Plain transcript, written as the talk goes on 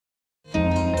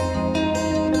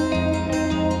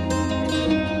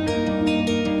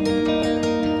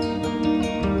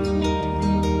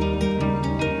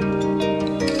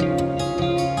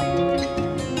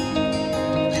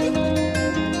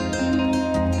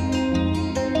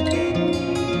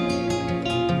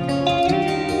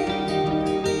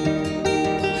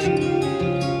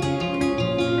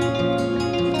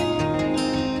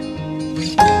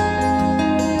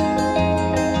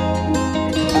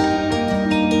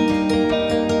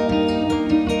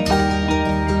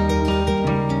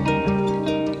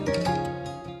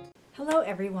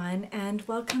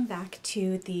welcome back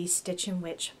to the Stitch and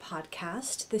Witch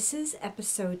podcast. This is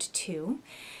episode 2.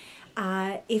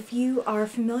 If you are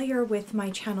familiar with my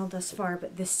channel thus far,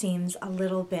 but this seems a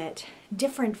little bit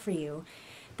different for you,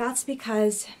 that's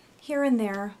because here and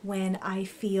there when I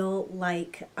feel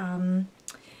like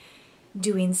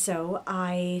doing so,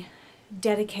 I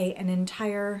dedicate an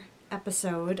entire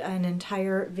episode, an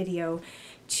entire video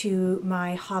to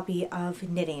my hobby of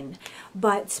knitting.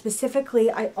 But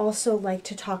specifically, I also like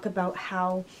to talk about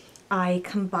how I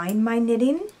combine my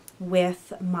knitting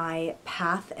with my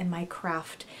path and my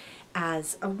craft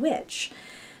as a witch.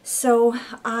 So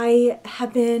I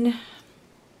have been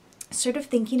sort of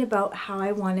thinking about how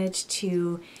I wanted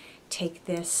to take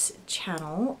this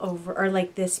channel over, or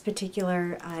like this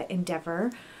particular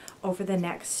endeavor over the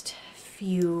next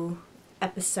few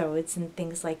episodes and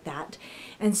things like that.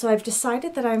 And so I've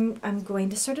decided that I'm going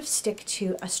to sort of stick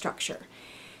to a structure.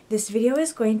 This video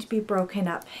is going to be broken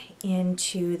up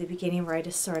into the beginning where I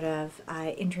just sort of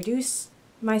introduce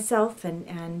myself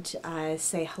and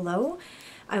say hello.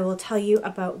 I will tell you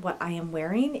about what I am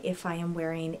wearing, if I am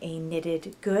wearing a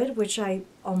knitted good, which I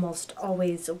almost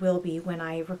always will be when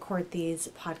I record these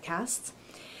podcasts.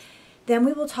 Then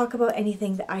we will talk about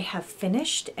anything that I have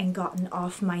finished and gotten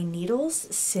off my needles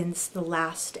since the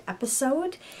last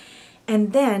episode.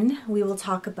 And then we will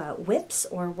talk about whips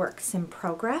or works in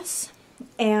progress.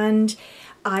 And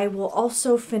I will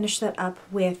also finish that up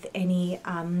with any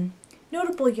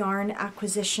notable yarn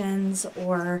acquisitions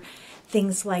or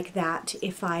things like that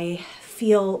if I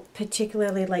feel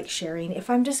particularly like sharing. If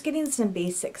I'm just getting some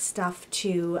basic stuff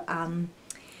to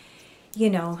you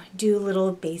know, do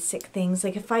little basic things.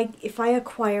 Like if I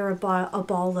acquire a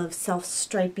ball of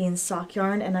self-striping sock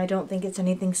yarn and I don't think it's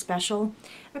anything special,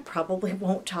 I probably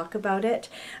won't talk about it.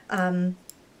 I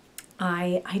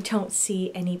don't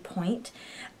see any point.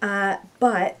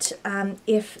 But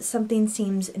if something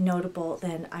seems notable,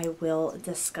 then I will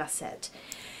discuss it.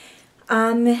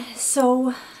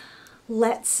 So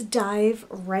let's dive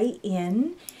right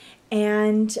in.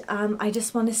 And I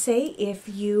just want to say, if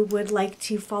you would like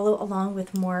to follow along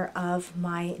with more of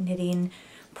my knitting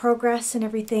progress and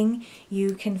everything,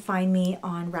 you can find me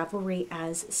on Ravelry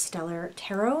as Stellar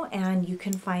Tarot, and you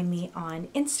can find me on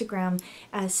Instagram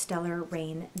as Stellar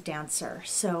Rain Dancer.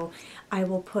 So I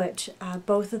will put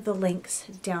both of the links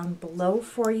down below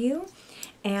for you.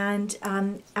 And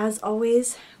as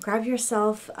always, grab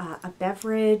yourself a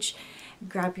beverage.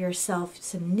 Grab yourself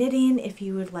some knitting if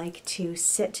you would like to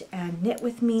sit and knit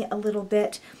with me a little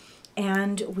bit,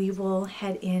 and we will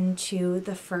head into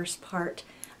the first part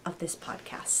of this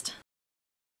podcast.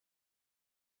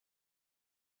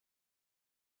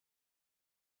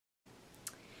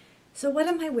 So what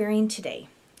am I wearing today?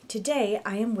 Today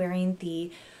I am wearing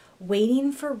the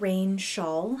Waiting for Rain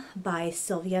shawl by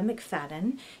Sylvia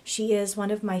McFadden. She is one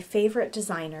of my favorite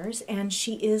designers, and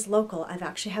she is local. I've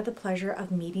actually had the pleasure of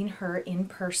meeting her in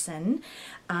person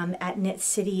at Knit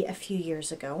City a few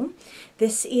years ago.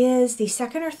 This is the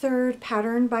second or third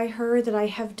pattern by her that I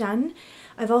have done.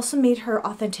 I've also made her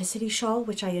Authenticity shawl,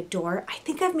 which I adore. I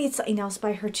think I've made something else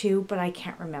by her too, but I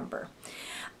can't remember.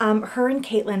 Her and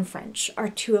Caitlin French are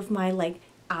two of my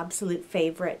absolute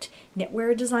favorite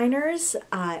knitwear designers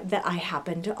that I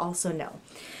happen to also know.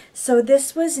 So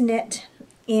this was knit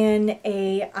in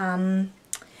a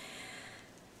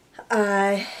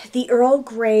the Earl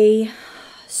Grey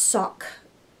sock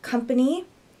company,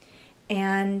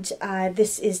 and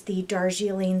this is the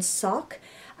Darjeeling sock.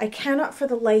 I cannot for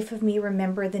the life of me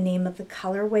remember the name of the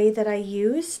colorway that I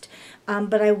used,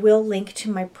 but I will link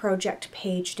to my project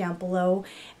page down below,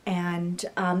 and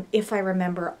if I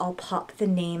remember, I'll pop the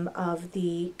name of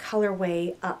the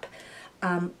colorway up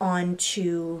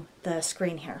onto the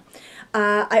screen here.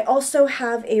 I also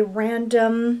have a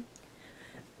random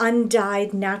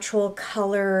undyed natural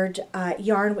colored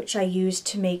yarn which I used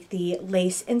to make the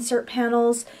lace insert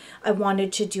panels. I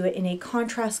wanted to do it in a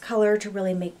contrast color to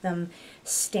really make them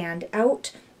stand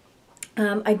out.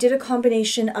 I did a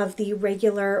combination of the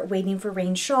regular Waiting for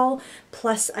Rain shawl,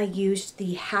 plus I used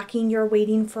the Hacking Your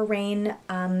Waiting for Rain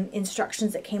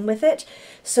instructions that came with it.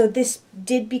 So this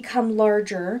did become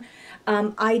larger.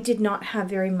 I did not have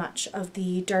very much of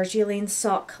the Darjeeling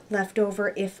sock left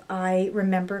over, if I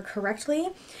remember correctly.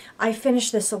 I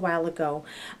finished this a while ago.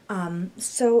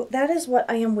 So that is what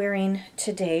I am wearing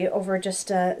today over just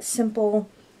a simple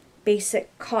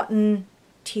basic cotton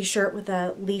t-shirt with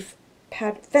a leaf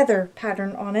feather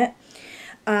pattern on it,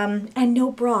 and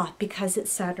no bra because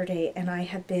it's Saturday and I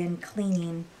have been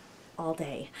cleaning all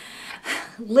day.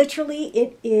 Literally,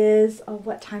 it is, oh,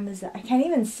 what time is it? I can't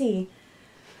even see.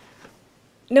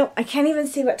 No, I can't even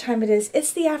see what time it is.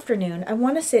 It's the afternoon. I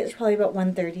want to say it's probably about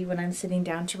 1:30 when I'm sitting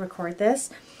down to record this.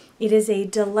 It is a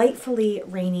delightfully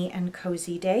rainy and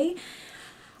cozy day.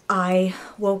 I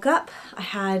woke up, I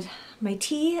had my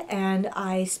tea, and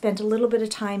I spent a little bit of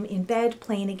time in bed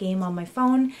playing a game on my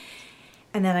phone,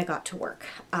 and then I got to work.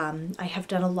 I have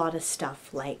done a lot of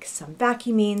stuff like some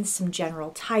vacuuming, some general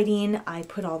tidying. I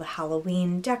put all the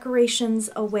Halloween decorations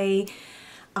away.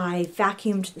 I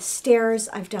vacuumed the stairs.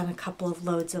 I've done a couple of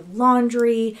loads of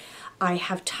laundry. I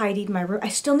have tidied my room. I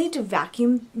still need to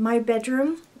vacuum my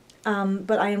bedroom,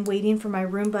 but I am waiting for my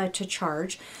Roomba to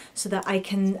charge so that I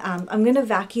can, I'm going to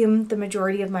vacuum the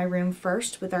majority of my room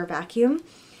first with our vacuum.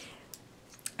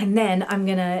 And then I'm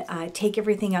going to take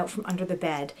everything out from under the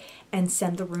bed and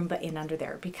send the Roomba in under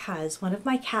there, because one of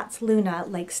my cats, Luna,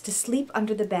 likes to sleep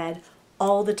under the bed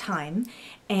all the time,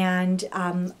 and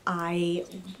I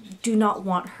do not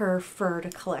want her fur to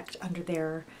collect under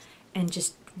there and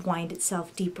just wind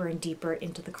itself deeper and deeper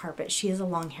into the carpet. She is a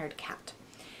long-haired cat.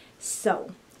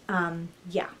 So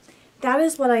yeah, that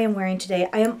is what I am wearing today.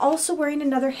 I am also wearing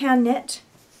another hand knit.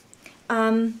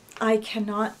 I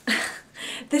cannot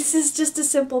this is just a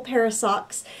simple pair of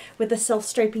socks with a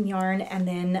self-striping yarn and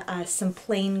then some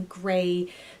plain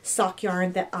gray sock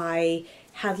yarn that I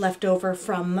had left over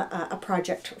from a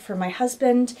project for my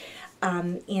husband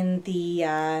in the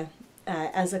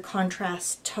as a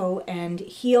contrast toe and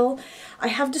heel. I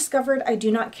have discovered I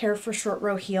do not care for short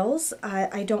row heels.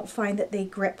 I don't find that they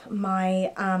grip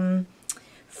my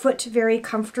foot very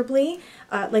comfortably.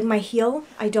 Like my heel,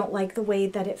 I don't like the way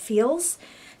that it feels.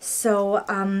 So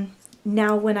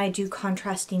now when I do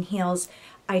contrasting heels,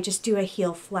 I just do a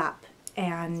heel flap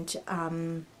and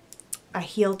a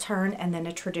heel turn and then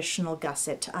a traditional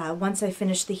gusset. Once I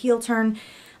finish the heel turn,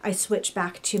 I switch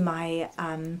back to my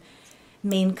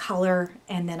main color,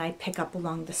 and then I pick up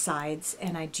along the sides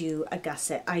and I do a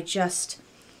gusset. I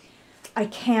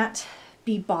can't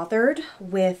be bothered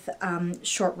with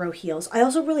short row heels. I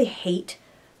also really hate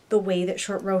the way that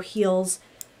short row heels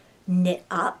knit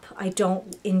up. I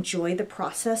don't enjoy the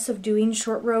process of doing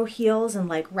short row heels and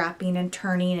like wrapping and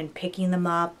turning and picking them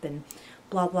up and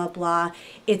blah, blah, blah.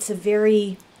 It's a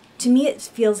very, to me, it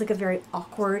feels like a very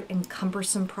awkward and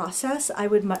cumbersome process. I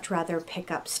would much rather pick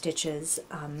up stitches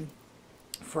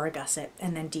for a gusset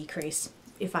and then decrease,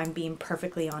 if I'm being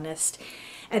perfectly honest.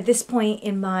 At this point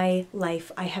in my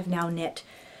life, I have now knit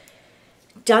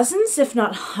dozens, if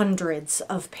not hundreds,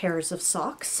 of pairs of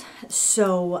socks.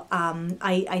 So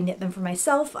I knit them for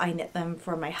myself, I knit them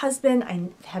for my husband,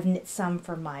 I have knit some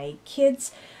for my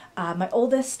kids. My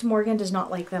oldest, Morgan, does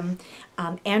not like them.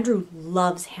 Andrew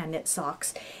loves hand knit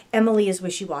socks. Emily is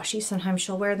wishy-washy. Sometimes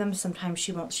she'll wear them, sometimes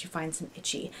she won't. She finds them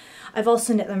itchy. I've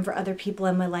also knit them for other people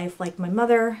in my life, like my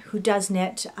mother, who does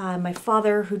knit, my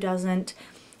father, who doesn't.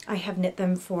 I have knit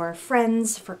them for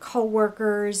friends, for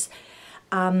co-workers.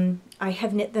 I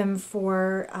have knit them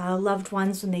for loved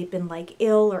ones when they've been like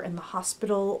ill or in the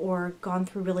hospital or gone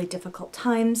through really difficult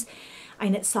times. I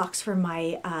knit socks for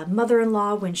my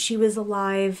mother-in-law when she was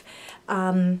alive.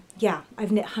 Yeah,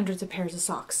 I've knit hundreds of pairs of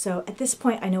socks. So at this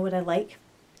point, I know what I like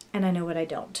and I know what I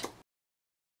don't.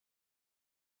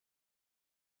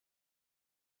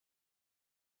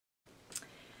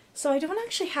 So I don't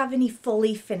actually have any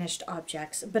fully finished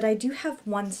objects, but I do have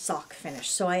one sock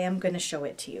finished, so I am going to show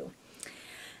it to you.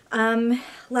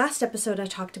 Last episode I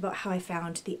talked about how I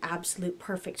found the absolute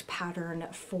perfect pattern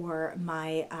for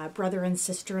my brother and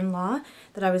sister-in-law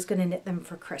that I was going to knit them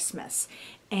for Christmas.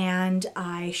 And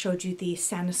I showed you the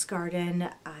Santa's Garden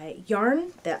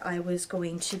yarn that I was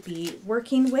going to be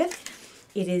working with.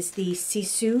 It is the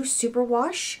Sisu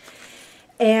Superwash,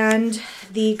 and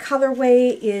the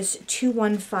colorway is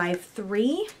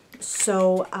 2153.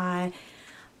 So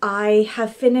I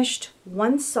have finished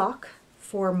one sock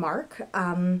for Mark.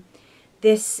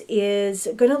 This is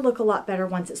going to look a lot better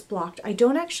once it's blocked. I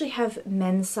don't actually have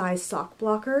men's size sock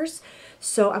blockers,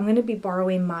 so I'm going to be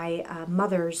borrowing my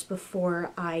mother's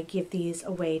before I give these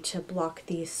away to block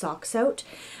these socks out.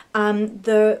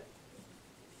 The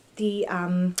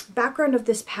background of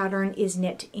this pattern is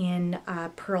knit in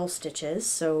purl stitches,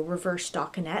 so reverse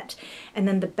stockinette, and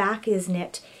then the back is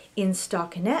knit in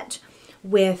stockinette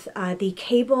with the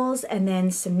cables and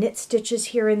then some knit stitches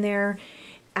here and there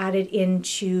added in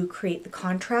to create the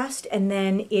contrast, and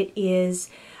then it is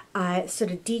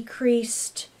sort of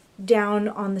decreased down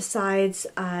on the sides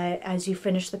as you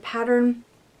finish the pattern,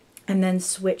 and then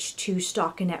switch to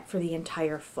stockinette for the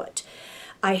entire foot.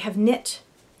 I have knit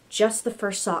just the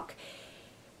first sock.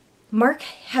 Mark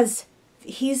has,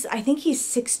 I think he's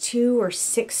 6'2" or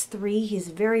 6'3". He's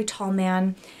a very tall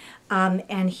man.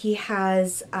 And he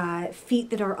has feet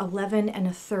that are 11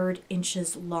 1/3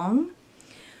 inches long,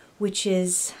 which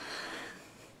is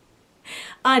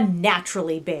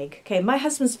unnaturally big. Okay, my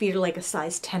husband's feet are like a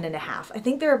size 10 1/2. I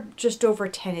think they're just over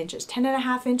 10 inches, 10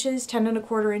 1/2 inches, 10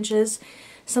 1/4 inches,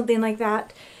 something like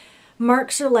that.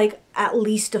 Mark's are like at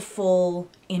least a full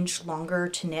inch longer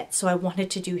to knit, so I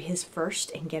wanted to do his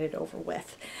first and get it over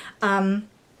with.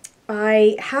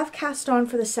 I have cast on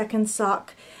for the second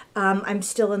sock. I'm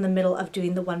still in the middle of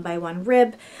doing the 1x1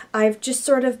 rib. I've just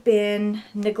sort of been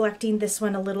neglecting this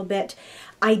one a little bit.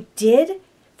 I did,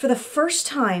 for the first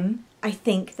time, I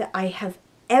think that I have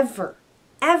ever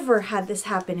had this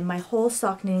happen in my whole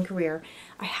sock knitting career.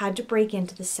 I had to break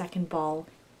into the second ball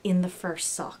in the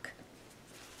first sock.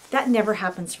 That never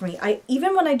happens for me.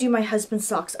 Even when I do my husband's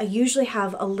socks, I usually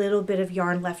have a little bit of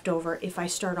yarn left over if I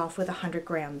start off with 100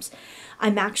 grams.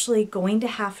 I'm actually going to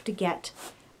have to get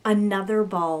another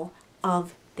ball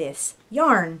of this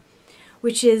yarn,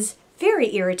 which is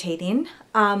very irritating,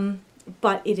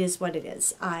 but it is what it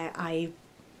is. I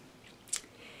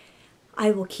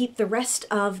will keep the rest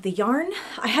of the yarn.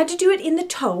 I had to do it in the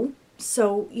toe.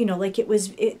 So, you know, like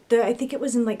I think it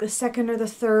was in like the second or the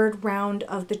third round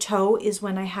of the toe is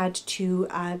when I had to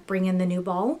bring in the new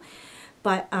ball.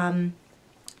 But I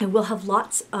will have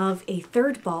lots of a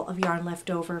third ball of yarn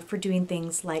left over for doing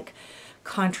things like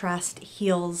contrast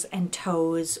heels and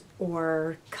toes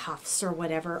or cuffs or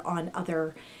whatever on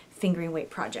other fingering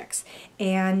weight projects.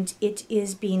 And it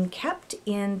is being kept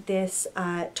in this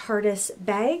TARDIS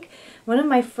bag. One of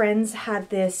my friends had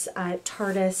this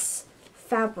TARDIS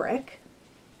fabric,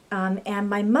 and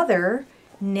my mother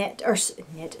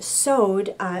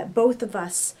sewed both of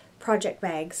us project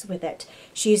bags with it.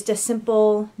 She used a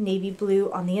simple navy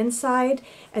blue on the inside,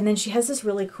 and then she has this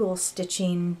really cool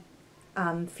stitching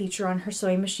feature on her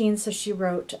sewing machine, so she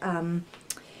wrote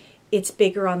it's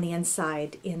bigger on the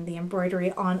inside in the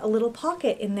embroidery on a little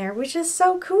pocket in there, which is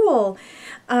so cool.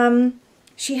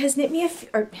 She has knit me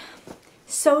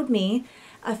sewed me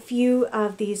a few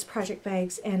of these project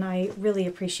bags, and I really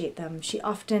appreciate them. She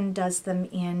often does them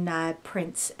in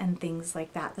prints and things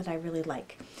like that that I really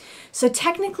like. So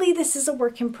technically this is a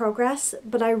work in progress,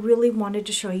 but I really wanted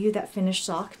to show you that finished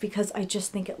sock because I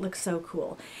just think it looks so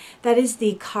cool. That is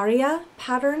the Karya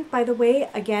pattern, by the way.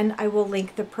 Again, I will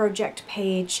link the project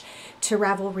page to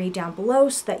Ravelry down below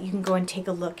so that you can go and take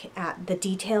a look at the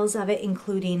details of it,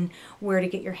 including where to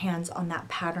get your hands on that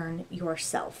pattern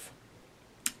yourself.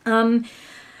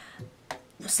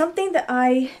 Something that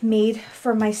I made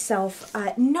for myself,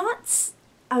 not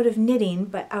out of knitting,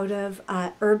 but out of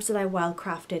herbs that I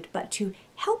wildcrafted, but to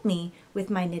help me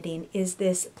with my knitting, is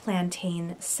this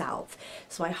plantain salve.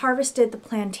 So I harvested the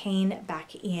plantain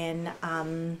back in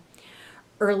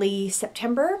early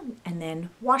September and then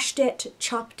washed it,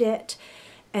 chopped it,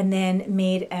 and then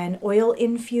made an oil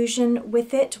infusion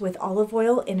with it with olive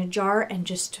oil in a jar and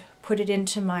just put it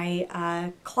into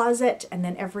my closet, and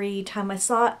then every time I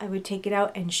saw it I would take it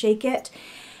out and shake it.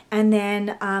 And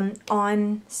then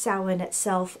on Samhain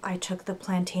itself I took the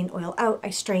plantain oil out, I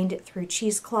strained it through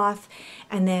cheesecloth,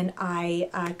 and then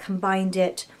I combined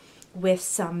it with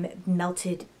some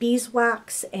melted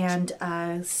beeswax and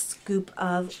a scoop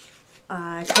of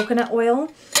coconut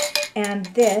oil. And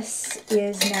this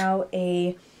is now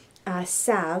a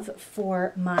salve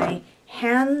for my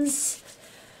hands,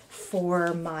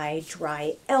 for my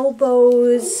dry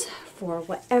elbows, for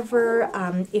whatever.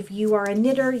 If you are a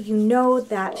knitter, you know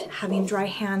that having dry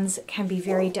hands can be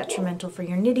very detrimental for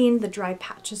your knitting. The dry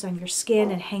patches on your skin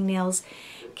and hangnails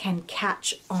can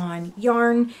catch on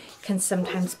yarn, can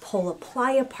sometimes pull a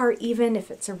ply apart even if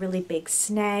it's a really big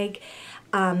snag.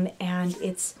 And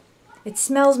it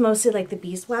smells mostly like the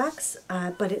beeswax,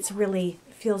 but it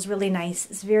feels really nice.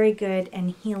 It's very good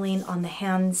and healing on the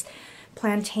hands.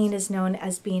 Plantain is known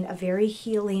as being a very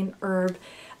healing herb,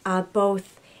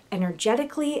 both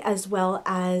energetically as well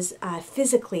as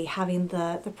physically, having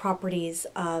the properties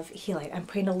of healing. I'm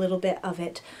putting a little bit of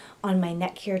it on my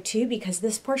neck here too, because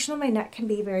this portion of my neck can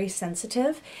be very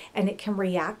sensitive and it can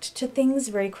react to things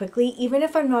very quickly. Even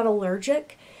if I'm not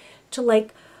allergic to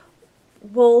like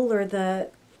wool or the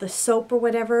soap or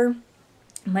whatever,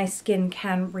 my skin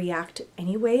can react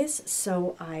anyways,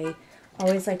 so I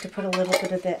always like to put a little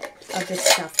bit of this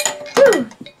stuff.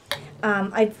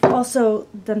 I've also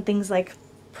done things like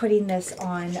putting this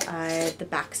on the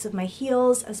backs of my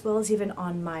heels, as well as even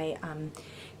on my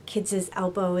kids'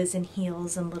 elbows and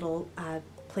heels and little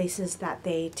places that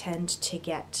they tend to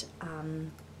get,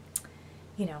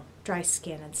 you know, dry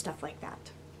skin and stuff like that.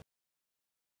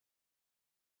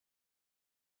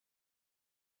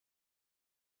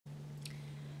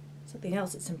 Something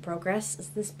else that's in progress is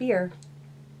this beer.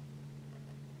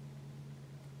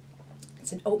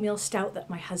 It's an oatmeal stout that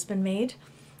my husband made.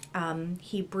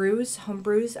 He home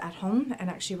brews at home, and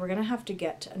actually we're gonna have to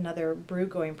get another brew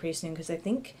going pretty soon because I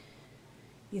think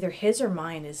either his or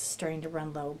mine is starting to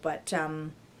run low. But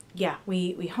yeah,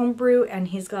 we home brew, and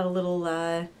he's got a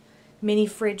little mini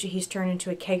fridge he's turned into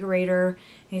a kegerator, and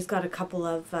he's got a couple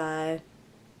of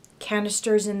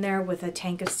canisters in there with a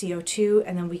tank of CO2,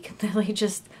 and then we can literally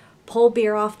just pull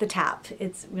beer off the tap.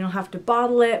 We don't have to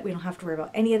bottle it, we don't have to worry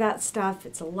about any of that stuff.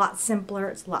 It's a lot simpler,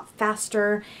 it's a lot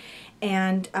faster,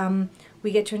 and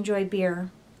we get to enjoy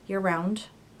beer year round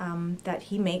that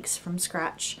he makes from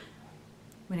scratch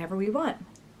whenever we want.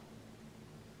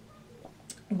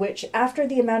 Which, after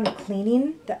the amount of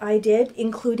cleaning that I did,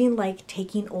 including like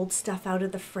taking old stuff out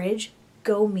of the fridge,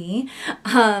 go me,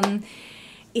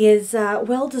 is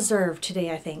well deserved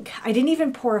today, I think. I didn't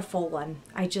even pour a full one.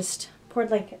 I just poured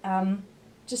like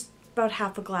just about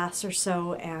half a glass or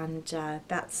so, and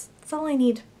that's all I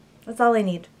need. That's all I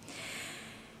need.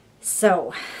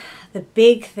 So, the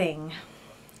big thing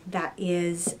that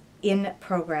is in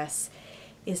progress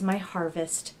is my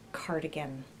harvest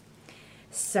cardigan.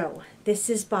 So this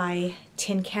is by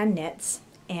Tin Can Knits,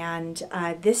 and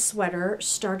this sweater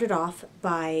started off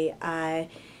by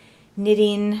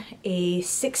knitting a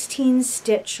 16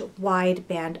 stitch wide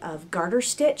band of garter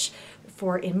stitch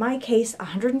for, in my case,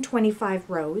 125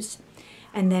 rows,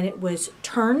 and then it was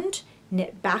turned,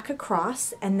 knit back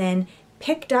across, and then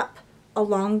picked up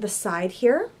along the side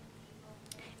here,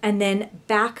 and then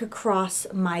back across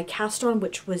my cast on,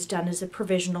 which was done as a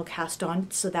provisional cast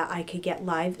on so that I could get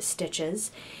live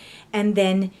stitches, and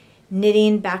then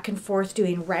knitting back and forth,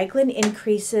 doing raglan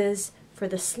increases for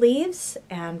the sleeves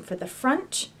and for the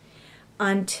front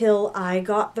until I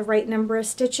got the right number of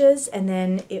stitches, and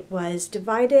then it was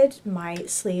divided. My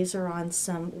sleeves are on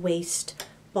some waist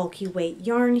bulky weight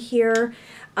yarn here.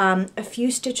 A few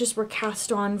stitches were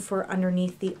cast on for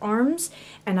underneath the arms,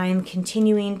 and I am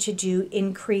continuing to do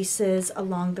increases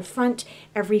along the front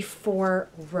every 4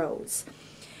 rows.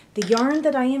 The yarn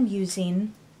that I am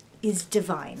using is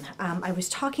Divine. I was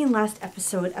talking last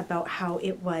episode about how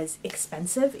it was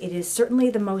expensive. It is certainly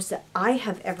the most that I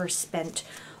have ever spent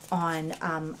on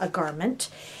a garment,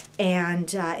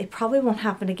 and it probably won't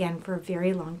happen again for a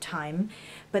very long time.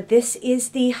 But this is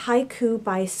the Haiku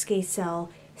by Skacel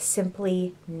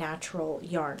Simply Natural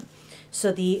yarn.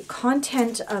 So the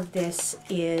content of this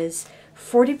is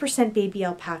 40% baby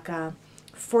alpaca,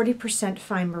 40%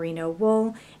 fine merino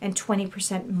wool, and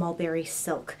 20% mulberry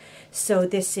silk. So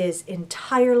this is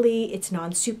entirely, it's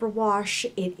non-superwash,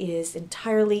 it is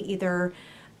entirely either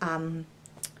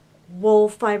wool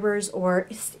fibers, or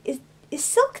is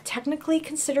silk technically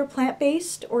considered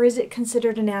plant-based, or is it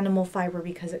considered an animal fiber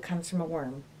because it comes from a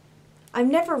worm? I've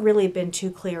never really been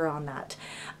too clear on that.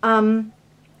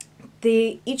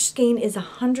 Each skein is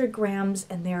 100 grams,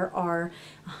 and there are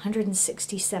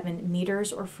 167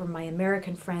 meters, or for my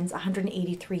American friends,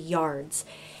 183 yards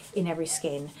in every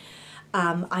skein.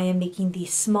 I am making the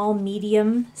small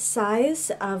medium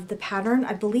size of the pattern.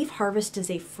 I believe Harvest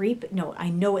is a free, no, I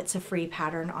know it's a free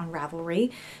pattern on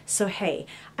Ravelry. So hey,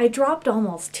 I dropped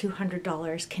almost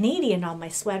 $200 Canadian on my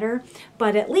sweater,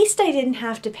 but at least I didn't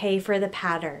have to pay for the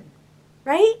pattern,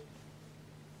 right?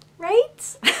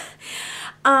 Right?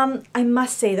 I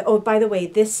must say that, oh, by the way,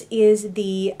 this is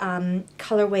the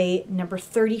colorway number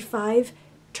 35,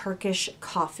 Turkish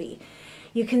Coffee.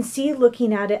 You can see,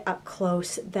 looking at it up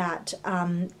close, that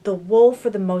the wool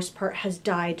for the most part has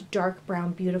dyed dark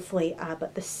brown beautifully,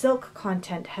 but the silk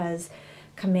content has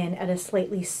come in at a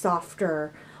slightly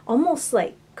softer, almost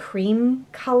like cream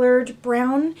colored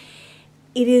brown.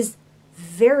 It is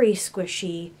very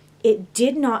squishy. It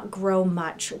did not grow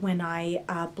much when I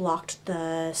blocked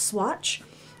the swatch,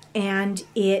 and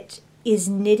it is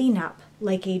knitting up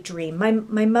like a dream.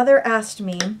 My mother asked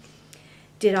me,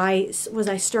 was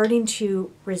I starting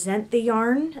to resent the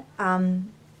yarn,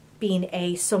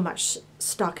 being so much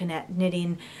stockinette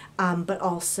knitting, but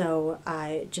also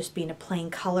just being a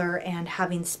plain color and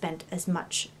having spent as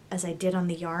much as I did on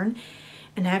the yarn.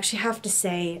 And I actually have to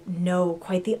say, no,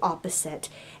 quite the opposite.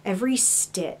 Every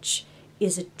stitch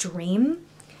is a dream.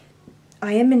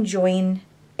 I am enjoying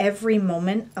every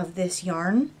moment of this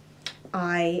yarn.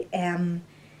 I am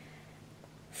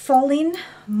falling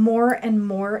more and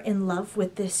more in love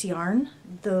with this yarn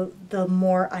the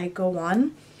more I go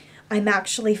on. I'm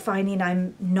actually finding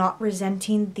I'm not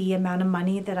resenting the amount of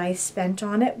money that I spent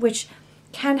on it, which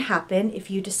can happen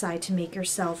if you decide to make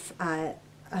yourself an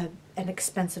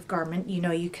expensive garment. You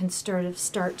know, you can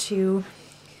start to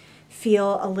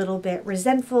feel a little bit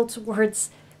resentful towards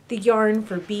the yarn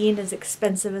for being as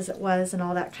expensive as it was and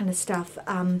all that kind of stuff.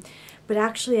 but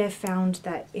actually I found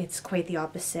that it's quite the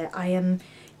opposite. I am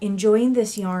enjoying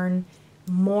this yarn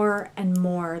more and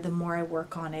more the more I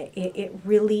work on it. It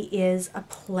really is a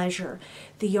pleasure.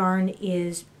 The yarn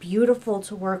is beautiful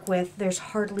to work with. There's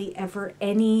hardly ever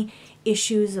any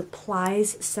issues of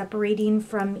plies separating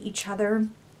from each other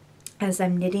as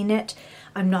I'm knitting it.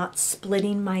 I'm not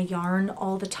splitting my yarn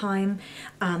all the time.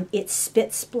 It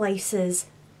spit splices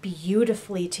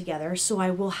beautifully together, so I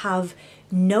will have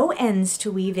no ends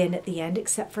to weave in at the end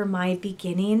except for my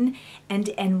beginning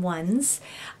and end ones.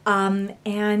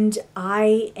 And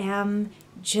I am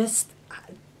just,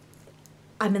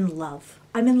 I'm in love.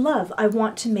 I'm in love. I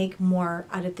want to make more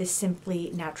out of this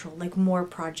Simply Natural, like more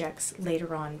projects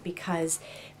later on, because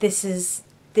this is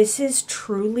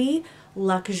truly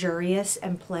luxurious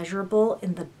and pleasurable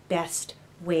in the best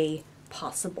way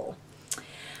possible.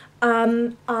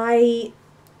 I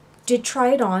did try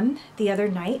it on the other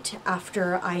night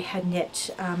after I had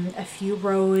knit a few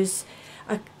rows,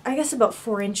 I guess about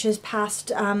 4 inches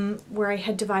past where I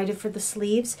had divided for the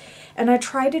sleeves, and I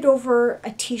tried it over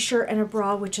a t-shirt and a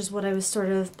bra, which is what I was sort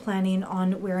of planning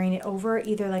on wearing it over,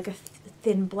 either like a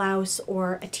thin blouse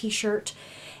or a t-shirt,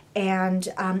 and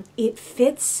it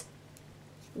fits.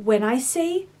 When I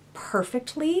say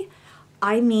perfectly,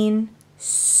 I mean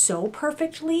so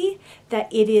perfectly that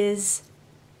it is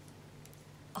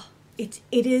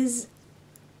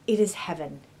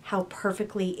heaven how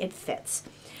perfectly it fits.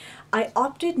 I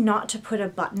opted not to put a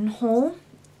buttonhole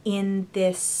in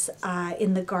this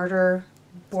in the garter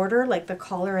border, like the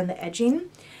collar and the edging.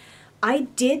 I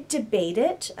did debate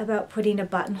it about putting a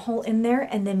buttonhole in there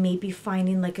and then maybe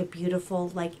finding like a beautiful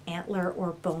like antler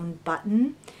or bone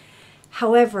button.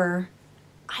 However,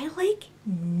 I like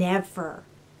never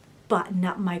button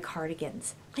up my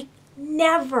cardigans. Like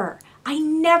never. I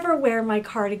never wear my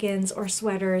cardigans or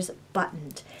sweaters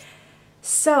buttoned.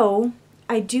 So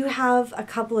I do have a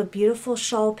couple of beautiful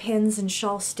shawl pins and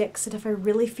shawl sticks that if I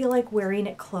really feel like wearing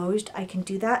it closed, I can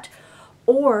do that.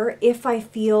 Or if I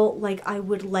feel like I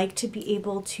would like to be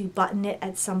able to button it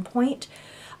at some point,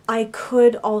 I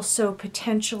could also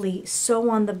potentially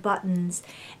sew on the buttons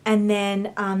and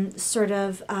then sort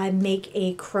of make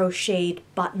a crocheted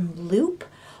button loop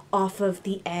off of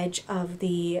the edge of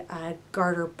the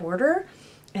garter border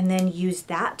and then use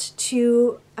that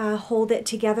to hold it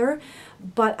together.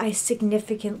 But I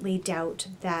significantly doubt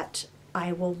that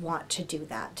I will want to do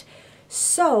that.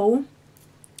 So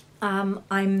I'm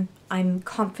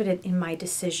confident in my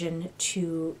decision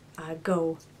to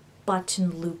go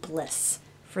button loopless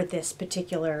for this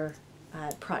particular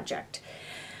project.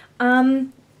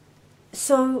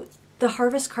 So the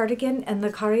Harvest cardigan and the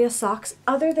Karia socks,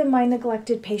 other than my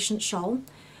neglected patient shawl,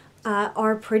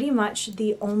 are pretty much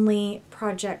the only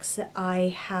projects that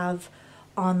I have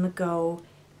on the go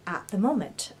at the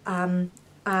moment.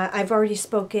 I've already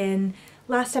spoken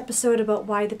last episode about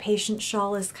why the patient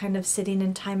shawl is kind of sitting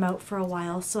in timeout for a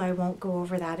while, so I won't go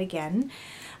over that again.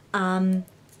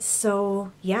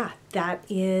 So yeah, that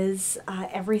is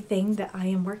everything that I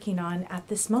am working on at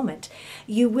this moment.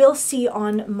 You will see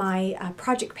on my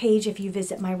project page, if you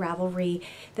visit my Ravelry,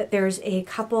 that there's a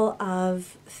couple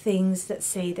of things that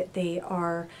say that they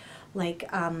are like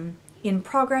in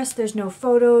progress. There's no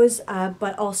photos,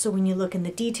 but also when you look in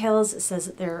the details, it says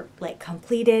that they're like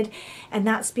completed, and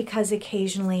that's because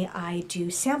occasionally I do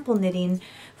sample knitting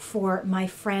for my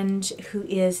friend who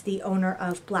is the owner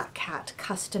of Black Cat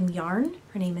Custom Yarn.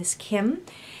 Her name is Kim,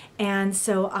 and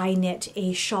so I knit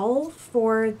a shawl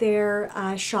for their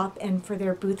shop and for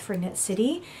their booth for Knit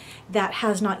City that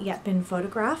has not yet been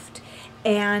photographed.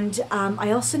 And I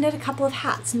also knit a couple of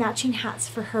hats, matching hats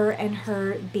for her and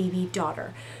her baby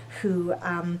daughter, who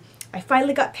I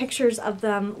finally got pictures of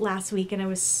them last week and I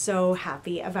was so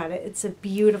happy about it. It's a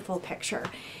beautiful picture.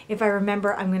 If I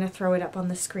remember, I'm going to throw it up on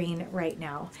the screen right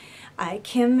now.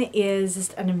 Kim is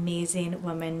just an amazing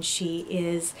woman. She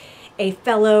is a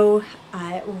fellow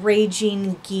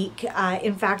raging geek.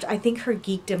 In fact, I think her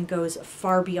geekdom goes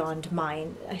far beyond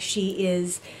mine. She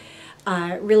is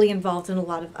really involved in a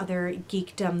lot of other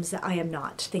geekdoms that I am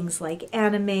not. Things like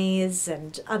animes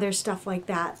and other stuff like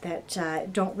that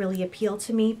that don't really appeal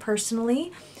to me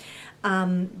personally.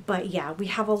 But yeah, we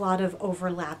have a lot of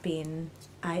overlapping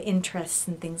interests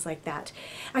and things like that.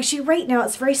 Actually, right now,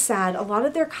 it's very sad. A lot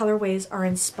of their colorways are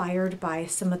inspired by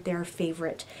some of their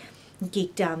favorite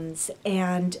geekdoms,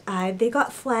 and they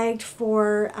got flagged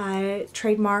for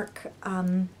trademark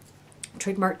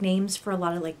names for a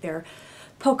lot of like their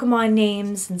Pokemon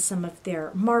names and some of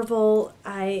their Marvel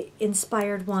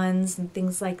inspired ones and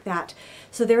things like that.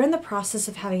 So they're in the process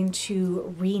of having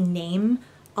to rename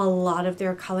a lot of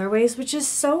their colorways, which is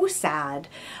so sad.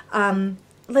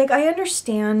 like, I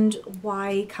understand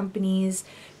why companies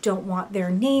don't want their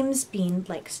names being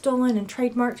like stolen and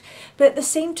trademarked, but at the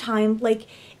same time, like,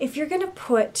 if you're gonna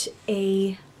put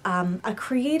a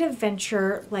creative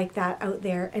venture like that out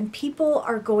there and people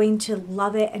are going to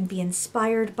love it and be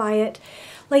inspired by it,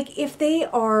 like if they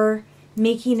are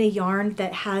making a yarn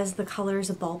that has the colors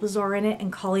of Bulbasaur in it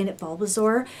and calling it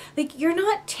Bulbasaur, like, you're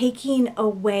not taking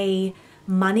away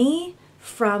money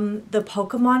from the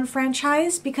Pokemon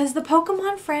franchise, because the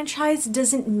Pokemon franchise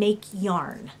doesn't make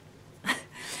yarn.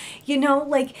 You know,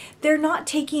 like, they're not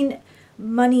taking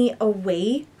money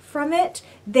away from it.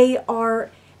 They are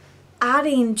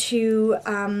adding to,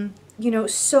 you know,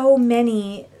 so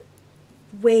many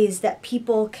ways that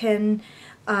people can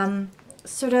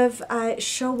sort of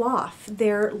show off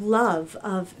their love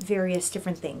of various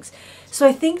different things. So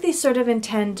I think they sort of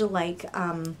intend to, like,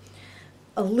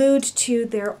 allude to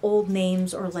their old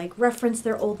names, or like reference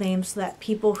their old names, so that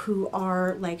people who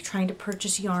are like trying to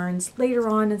purchase yarns later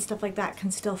on and stuff like that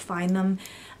can still find them.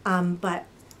 But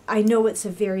I know it's a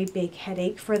very big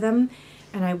headache for them,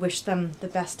 and I wish them the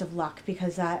best of luck,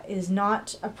 because that is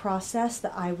not a process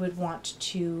that I would want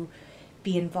to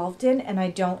be involved in, and I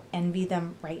don't envy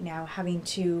them right now having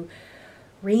to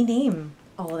rename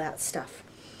all of that stuff.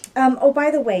 Oh,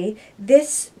 by the way,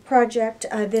 this project,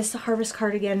 this Harvest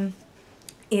cardigan,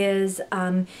 is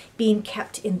being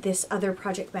kept in this other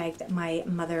project bag that my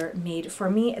mother made for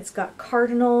me. It's got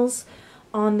cardinals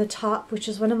on the top, which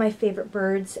is one of my favorite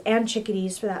birds, and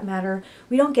chickadees for that matter.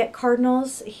 We don't get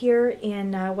cardinals here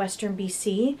in Western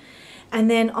BC. And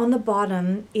then on the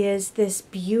bottom is this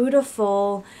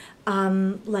beautiful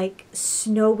like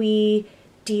snowy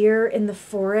deer in the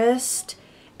forest,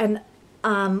 and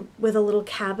with a little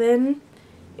cabin.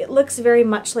 It looks very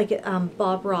much like it,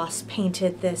 Bob Ross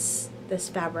painted this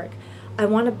fabric. I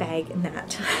want a bag in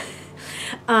that.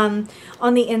 On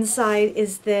the inside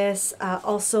is this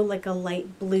also like a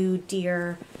light blue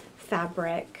deer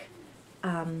fabric,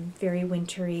 very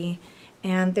wintry,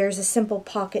 and there's a simple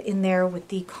pocket in there with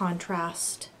the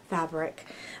contrast fabric.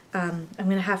 I'm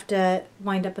gonna have to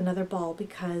wind up another ball,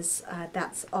 because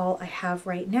that's all I have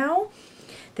right now.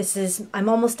 I'm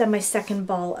almost done my second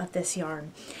ball of this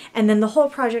yarn. And then the whole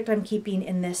project I'm keeping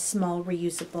in this small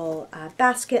reusable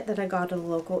basket that I got at a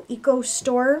local eco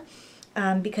store,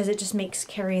 because it just makes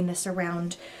carrying this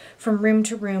around from room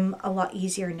to room a lot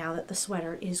easier now that the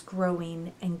sweater is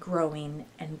growing and growing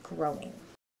and growing.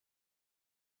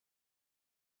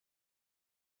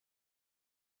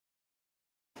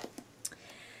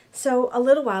 So a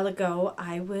little while ago,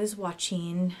 I was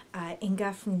watching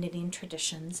Inga from Knitting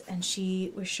Traditions, and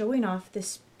she was showing off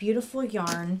this beautiful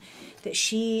yarn that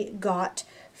she got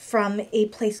from a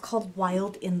place called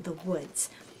Wild in the Woods.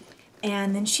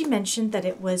 And then she mentioned that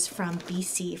it was from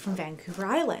BC, from Vancouver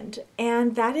Island,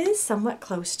 and that is somewhat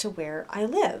close to where I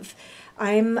live.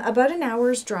 I'm about an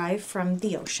hour's drive from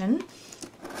the ocean.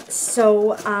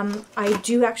 So I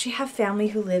do actually have family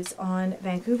who lives on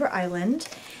Vancouver Island,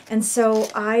 and so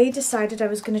I decided I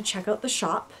was going to check out the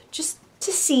shop just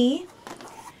to see.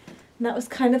 And that was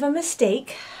kind of a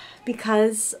mistake,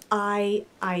 because I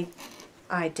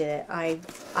did it.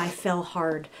 I fell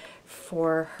hard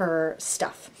for her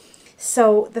stuff.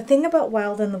 So the thing about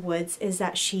Wild in the Woods is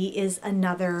that she is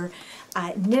another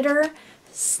knitter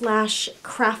slash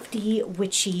crafty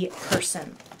witchy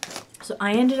person. So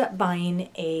I ended up buying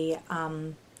a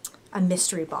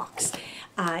mystery box.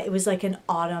 It was like an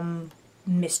autumn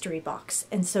mystery box.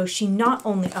 And so she not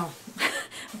only, oh,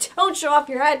 don't show off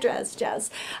your address,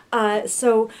 Jess.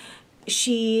 So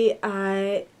she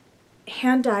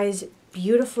hand dyes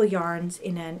beautiful yarns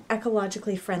in an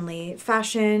ecologically friendly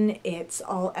fashion. It's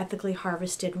all ethically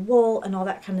harvested wool and all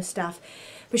that kind of stuff.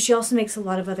 But she also makes a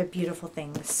lot of other beautiful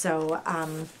things. So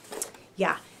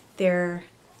yeah,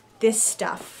 this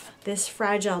stuff, this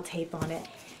fragile tape on it,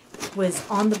 was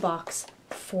on the box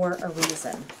for a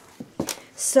reason.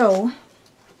 So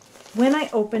when I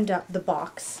opened up the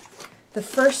box, the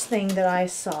first thing that I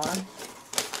saw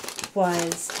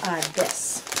was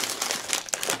this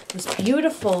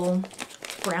beautiful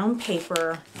brown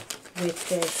paper with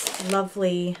this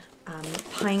lovely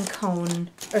pine cone,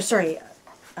 or sorry,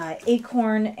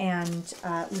 acorn and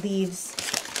leaves.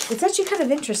 It's actually kind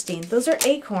of interesting. Those are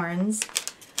acorns,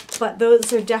 but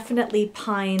those are definitely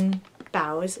pine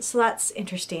boughs, so that's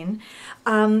interesting.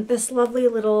 This lovely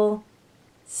little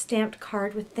stamped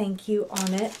card with thank you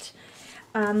on it.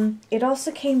 It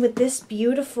also came with this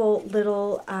beautiful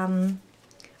little,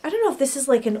 I don't know if this is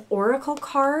like an oracle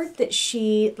card that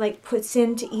she like puts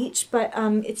into each, but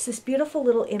it's this beautiful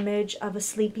little image of a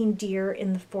sleeping deer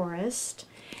in the forest.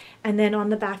 And then on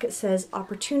the back it says,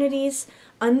 opportunities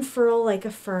unfurl like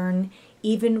a fern,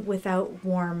 even without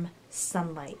warm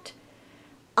sunlight.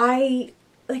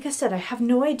 Like I said, I have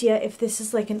no idea if this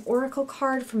is like an oracle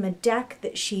card from a deck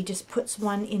that she just puts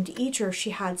one into each, or if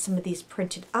she had some of these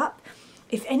printed up.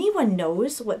 If anyone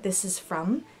knows what this is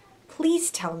from,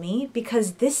 please tell me,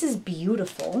 because this is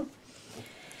beautiful.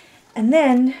 And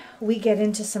then we get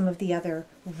into some of the other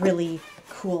really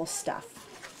cool stuff.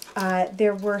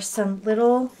 There were some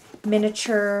little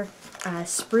miniature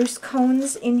spruce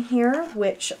cones in here,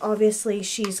 which obviously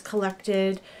she's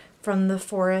collected from the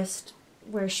forest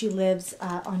where she lives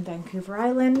on Vancouver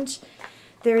Island.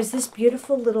 There's this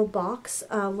beautiful little box.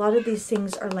 A lot of these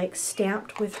things are like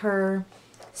stamped with her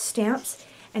stamps.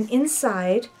 And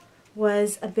inside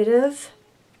was a bit of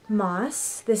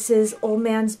moss. This is old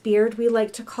man's beard, we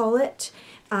like to call it.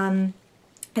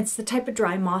 It's the type of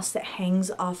dry moss that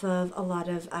hangs off of a lot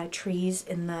of trees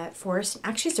in the forest.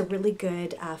 Actually, it's a really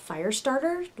good fire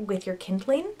starter with your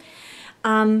kindling.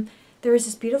 There is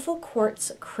this beautiful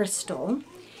quartz crystal,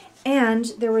 and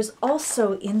there was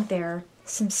also in there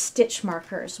some stitch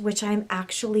markers, which I'm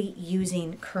actually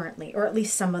using currently, or at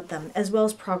least some of them, as well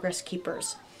as progress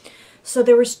keepers. So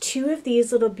there was 2 of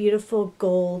these little beautiful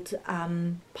gold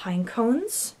pine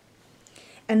cones.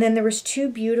 And then there was 2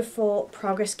 beautiful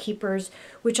progress keepers,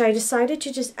 which I decided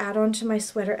to just add on to my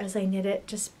sweater as I knit it,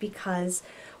 just because.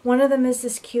 One of them is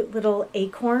this cute little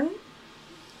acorn.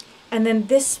 And then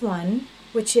this one,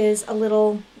 which is a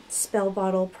little spell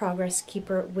bottle progress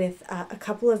keeper with a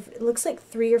couple of, it looks like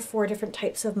 3 or 4 different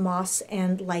types of moss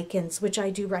and lichens, which I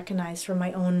do recognize from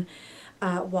my own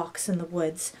walks in the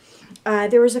woods.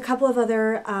 There was a couple of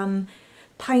other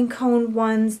pine cone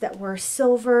ones that were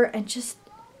silver, and just,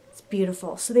 it's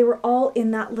beautiful. So they were all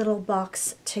in that little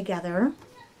box together.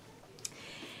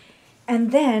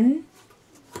 And then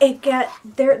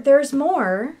there's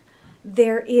more.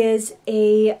 There is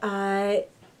a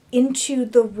Into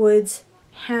the Woods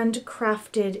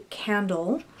handcrafted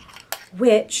candle,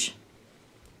 which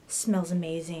smells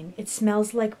amazing. It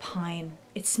smells like pine.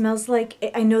 It smells like,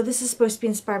 I know this is supposed to be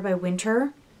inspired by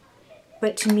winter,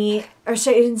 but to me, or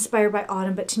sorry, inspired by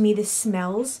autumn, but to me this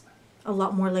smells a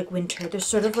lot more like winter. There's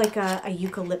sort of like a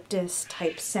eucalyptus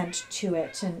type scent to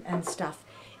it and stuff.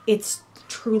 It's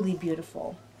truly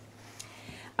beautiful.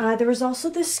 There was also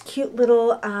this cute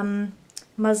little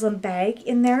muslin bag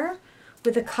in there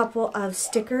with a couple of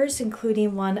stickers,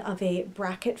 including one of a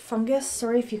bracket fungus.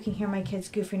 Sorry if you can hear my kids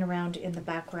goofing around in the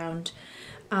background.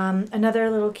 Another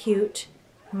little cute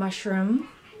mushroom.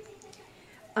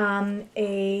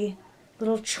 A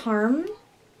little charm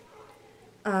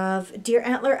of deer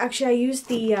antler. Actually, I used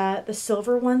the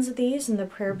silver ones of these and the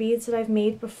prayer beads that I've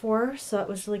made before, so it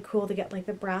was really cool to get like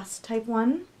the brass type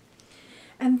one.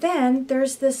 And then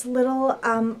there's this little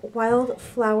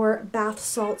wildflower bath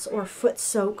salts or foot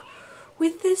soak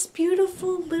with this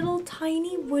beautiful little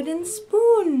tiny wooden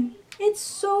spoon. It's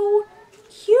so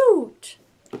cute.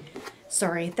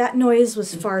 Sorry, that noise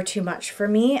was far too much for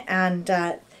me, and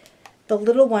the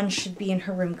little one should be in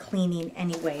her room cleaning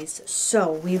anyways,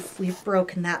 so we've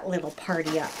broken that little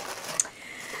party up.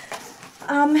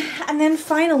 And then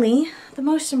finally, the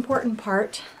most important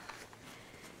part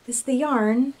is the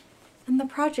yarn and the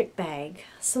project bag.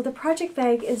 So the project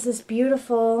bag is this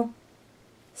beautiful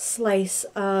slice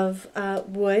of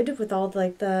wood with all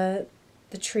like the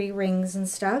tree rings and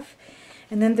stuff,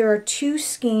 and then there are 2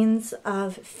 skeins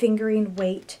of fingering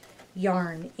weight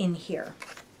yarn in here.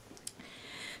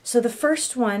 So the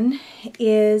first one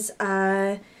is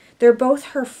they're both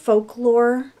her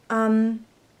folklore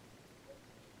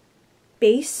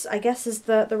base, I guess is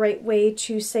the right way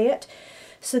to say it.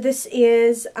 So this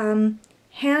is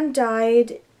hand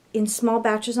dyed in small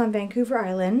batches on Vancouver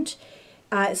Island.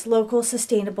 It's local,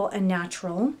 sustainable, and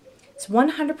natural. It's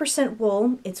 100%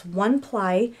 wool. It's 1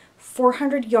 ply,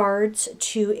 400 yards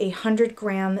to a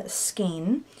 100-gram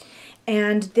skein.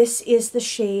 And this is the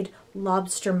shade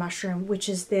Lobster Mushroom, which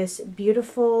is this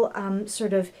beautiful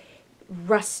sort of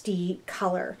rusty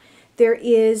color. There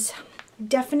is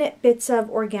definite bits of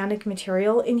organic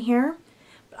material in here.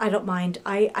 I don't mind.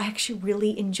 I actually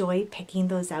really enjoy picking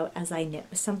those out as I knit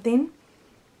with something.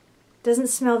 Doesn't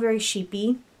smell very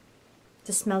sheepy.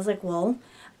 Just smells like wool.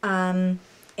 And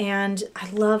I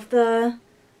love the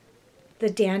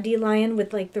dandelion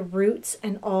with like the roots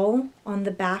and all on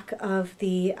the back of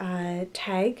the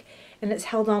tag. And it's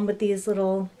held on with these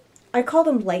little, I call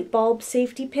them light bulb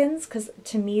safety pins, because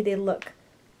to me they look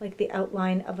like the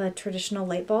outline of a traditional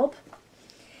light bulb.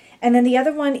 And then the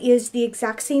other one is the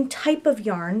exact same type of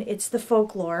yarn. It's the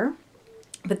folklore,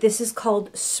 but this is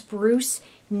called Spruce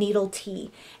needle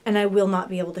tea, and I will not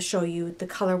be able to show you the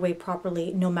colorway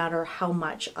properly no matter how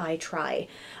much I try.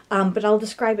 But I'll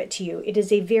describe it to you. It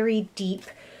is a very deep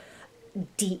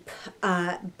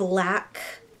black,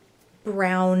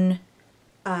 brown,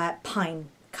 pine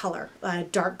color,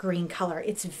 dark green color.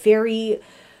 It's very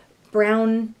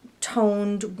brown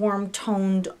toned, warm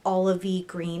toned, olivey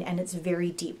green, and it's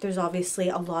very deep. There's obviously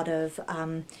a lot of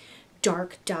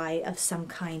dark dye of some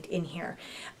kind in here.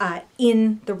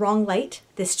 In the wrong light,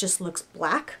 this just looks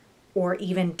black or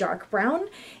even dark brown.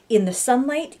 In the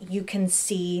sunlight, you can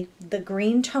see the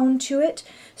green tone to it.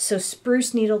 So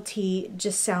spruce needle tea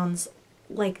just sounds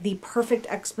like the perfect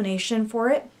explanation for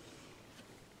it.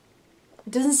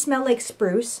 It doesn't smell like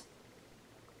spruce.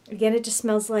 Again, it just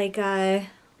smells like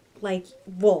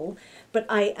wool. But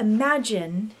I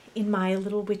imagine in my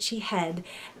little witchy head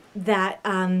that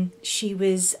she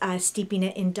was steeping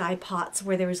it in dye pots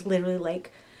where there was literally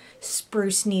like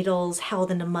spruce needles held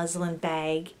in a muslin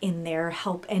bag in there,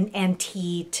 and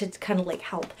tea to kind of like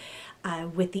help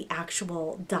with the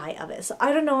actual dye of it. So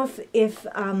I don't know if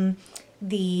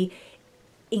the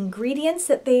ingredients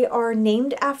that they are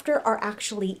named after are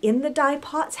actually in the dye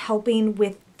pots helping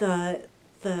with the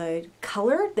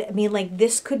color. I mean, like,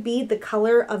 this could be the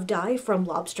color of dye from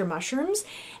lobster mushrooms,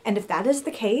 and if that is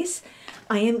the case,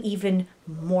 I am even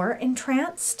more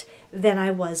entranced than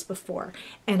I was before,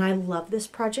 and I love this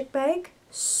project bag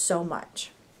so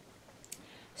much.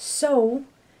 So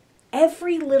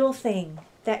every little thing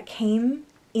that came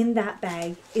in that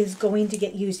bag is going to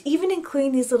get used, even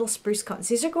including these little spruce cones.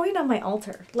 These are going on my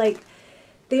altar. Like,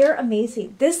 they're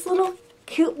amazing. This little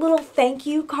cute little thank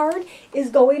you card is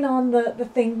going on the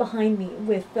thing behind me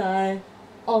with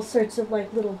all sorts of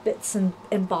like little bits and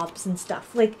bobs and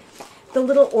stuff. Like the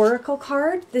little oracle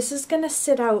card, this is gonna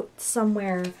sit out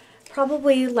somewhere,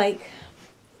 probably like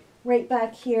right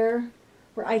back here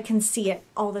where I can see it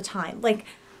all the time. Like,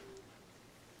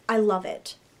 I love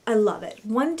it. I love it.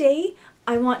 One day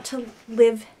I want to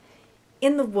live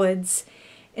in the woods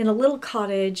in a little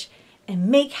cottage and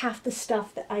make half the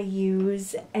stuff that I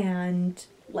use, and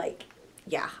like,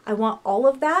 yeah, I want all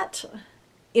of that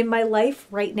in my life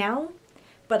right now,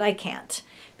 but I can't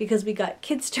because we got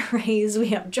kids to raise, we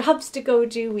have jobs to go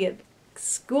to, we have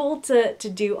school to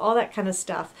do, all that kind of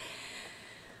stuff.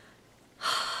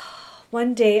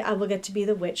 One day I will get to be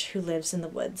the witch who lives in the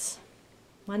woods.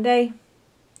 One day.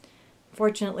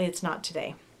 Fortunately, it's not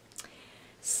today.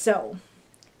 So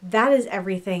that is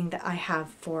everything that I have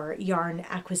for yarn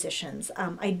acquisitions.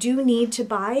 I do need to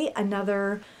buy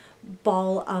another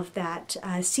ball of that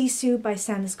Sisu by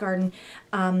Santa's Garden,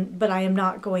 but I am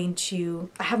not going to,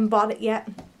 I haven't bought it yet.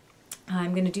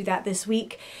 I'm going to do that this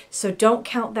week, so don't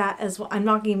count that as well. I'm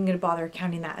not even going to bother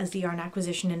counting that as the yarn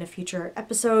acquisition in a future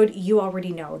episode. You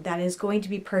already know that is going to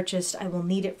be purchased. I will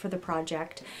need it for the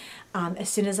project. As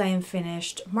soon as I am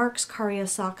finished Mark's Karia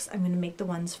socks, I'm going to make the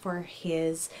ones for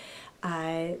his,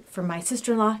 for my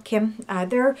sister-in-law, Kim.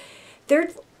 They're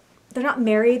not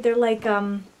married. They're like,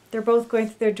 they're both going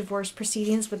through their divorce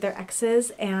proceedings with their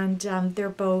exes, and they're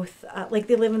both, like,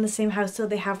 they live in the same house, so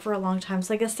they have for a long time.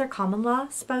 So I guess they're common law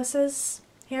spouses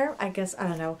here. I guess, I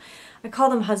don't know. I call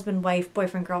them husband, wife,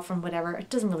 boyfriend, girlfriend, whatever. It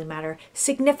doesn't really matter.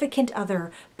 Significant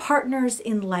other, partners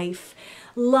in life,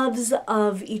 loves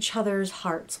of each other's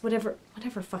hearts, whatever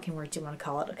fucking words you want to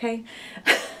call it, okay?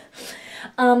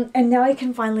 And now I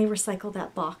can finally recycle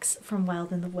that box from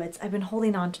Wild in the Woods. I've been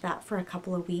holding on to that for a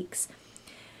couple of weeks.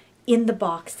 In the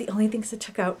box, the only things I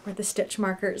took out were the stitch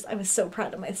markers. I was so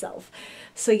proud of myself.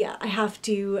 So yeah, I have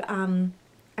to, I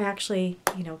actually,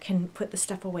 you know, can put the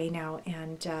stuff away now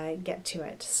and get to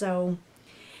it. So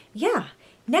yeah,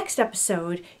 next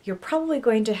episode, you're probably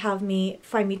going to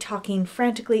find me talking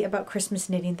frantically about Christmas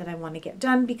knitting that I want to get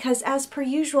done, because as per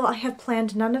usual, I have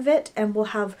planned none of it, and we'll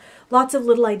have lots of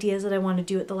little ideas that I want to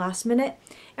do at the last minute,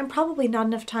 and probably not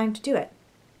enough time to do it.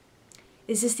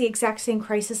 Is this the exact same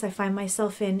crisis I find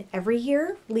myself in every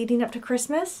year leading up to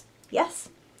Christmas? Yes.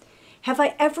 Have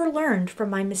I ever learned from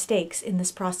my mistakes in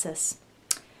this process?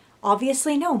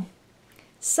 Obviously no.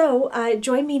 So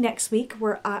join me next week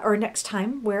or next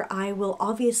time, where I will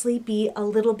obviously be a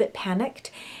little bit panicked,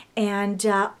 and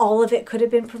all of it could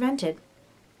have been prevented.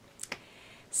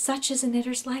 Such is a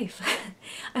knitter's life.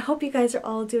 I hope you guys are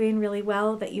all doing really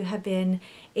well, that you have been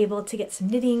able to get some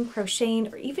knitting,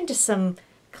 crocheting, or even just some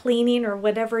cleaning or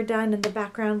whatever done in the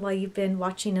background while you've been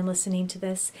watching and listening to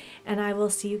this. And I will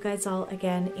see you guys all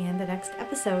again in the next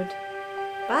episode.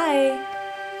 Bye!